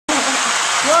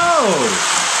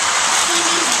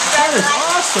That is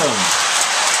awesome.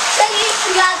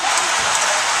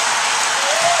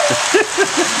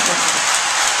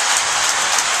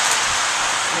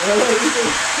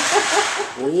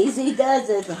 Easy does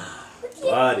it.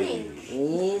 Buddy.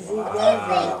 Easy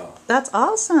does it. That's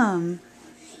awesome.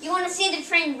 You want to see the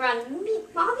train run,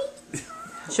 Mommy?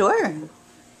 Sure.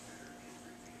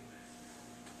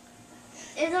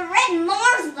 There's a red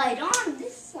Mars light on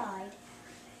this side.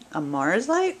 A Mars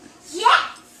light?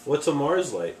 Yes! What's a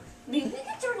Mars light? Maybe we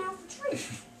can turn out the tree.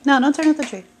 No, don't turn off the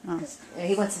tree. Oh.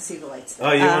 He wants to see the lights.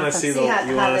 Oh, you want to see See how-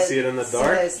 you how want to the- see it in the so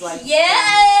dark? those lights-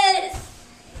 Yes!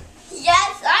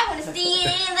 Yes, I want to see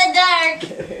it in the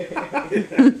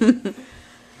dark.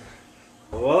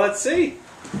 Well, let's see.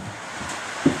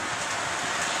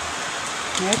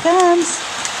 Here it comes.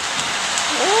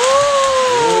 You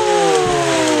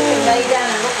can lay down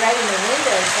and look right in the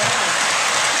windows.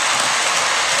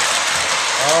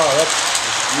 Oh, that's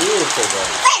beautiful,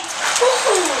 buddy. That's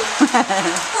cool!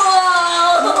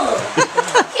 Whoa!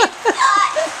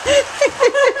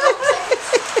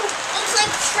 Looks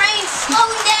like the train's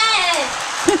slowing down.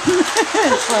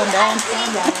 Slow down.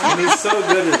 And he's so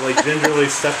good at like gingerly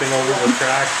stepping over the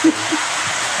tracks.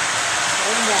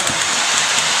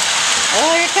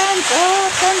 Oh, here it comes. Oh,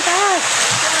 it's going fast.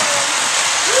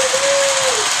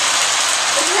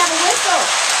 Doesn't have a whistle.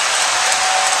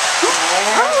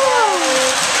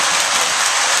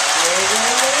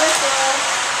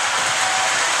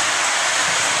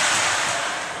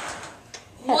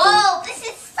 Whoa, this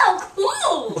is so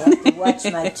cool! You have to watch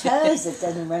my toes. It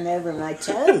doesn't run over my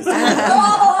toes.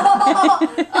 I'll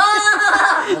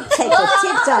take the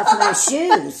tips off my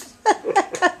shoes.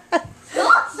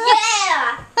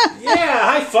 Yeah! Yeah,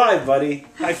 high five, buddy.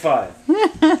 High five. Now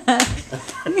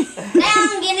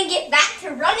I'm gonna get back to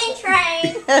running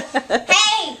train.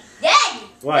 Hey, Dad!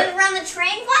 What? Wanna run the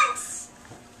train once?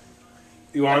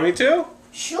 You want me to?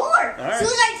 Sure. right. As soon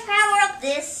as I power up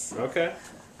this Okay.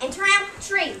 and turn out the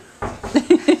tree.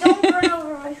 Don't run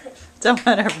over my foot. Don't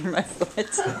run over my foot.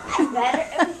 That's better.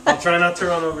 I'll try not to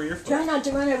run over your foot. Try not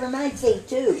to run over my feet,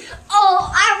 too.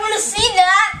 Oh, I want to see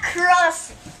that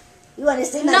cross. You want to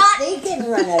see my Not- feet getting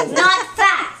run over? Not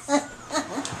fast.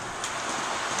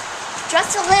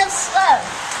 Just a little slow.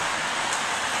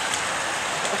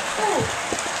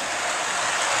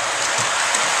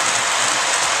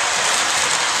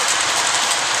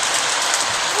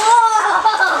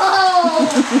 Whoa!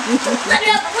 Let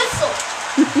out the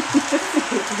whistle.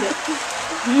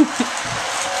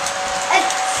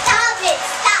 Stop it!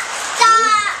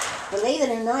 Stop! Believe it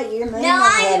or not, your mom No,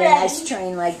 I'm had a ready. nice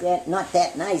train like that. Not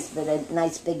that nice, but a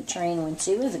nice big train when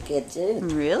she was a kid, too.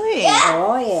 Really? Yeah.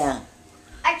 Oh, yeah.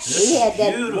 She had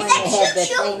that one that had the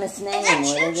famous name.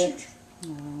 What is it?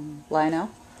 Lino?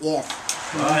 Yes.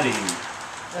 Buddy.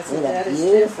 That's What what that a is.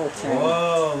 beautiful train.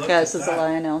 Whoa, look Yeah, at this is a that.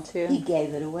 Lionel He too.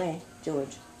 gave it away,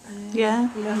 George. Yeah.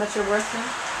 You know how much you're worth now?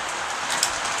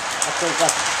 I think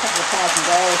like $2,000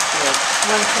 for it.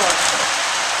 One quart.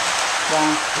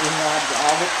 Wow. He had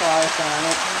all the cars on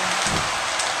it.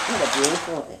 What a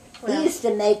beautiful. Well- He used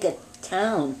to make a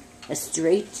town, a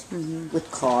street, with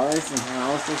cars and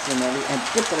houses and everything, and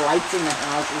put the lights in the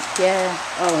houses. Yeah.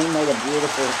 Oh, he made a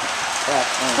beautiful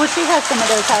platform. Well, she has some of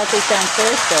those houses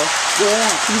downstairs still. Yeah.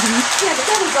 Yeah, but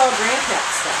that was all grandpa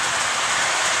stuff.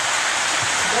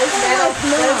 Those metal, like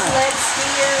mine. those lead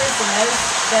skiers and those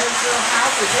little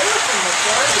houses, they were from the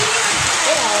 40s.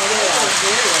 They were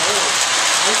very old.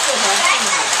 I still have some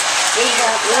of them. We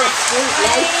got little street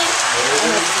lights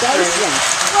and a station.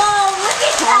 Whoa, look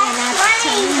at Calling that out the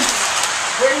train! train.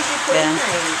 Where did you put Yeah. the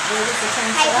train? Where was the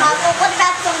train Hey, set up? Papa, what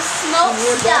about some smoke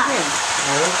Your stuff? bedroom.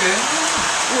 Okay.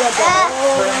 You had the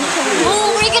whole one train.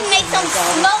 Ooh, we're gonna make some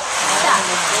smoke stuff.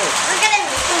 We're gonna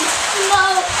make some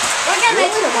smoke. We're gonna You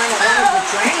make were the some one that smoke. wanted the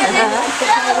train. We're gonna make The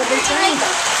guy with the some train.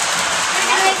 smoke. We're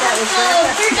gonna make some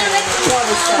smoke. We're gonna make some You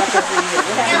always smoke. thought that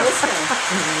we had this train.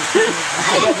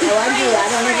 I have no idea. I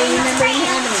don't even remember him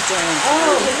having a train.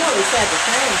 Oh, we always had the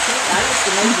train too. I used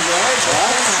to make the yards.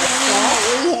 All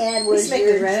we had was make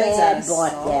your the roads out dad of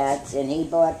bought salt. that, and he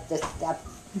bought the stuff,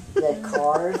 the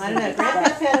cars. I don't know. Grandpa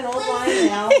had an old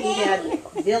Lionel. He had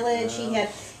Village. He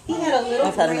had a little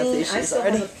I've had enough of green. these I shoes still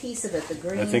already. have a piece of it. The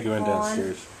green I think it went pawn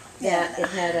downstairs. that it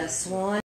had a swan.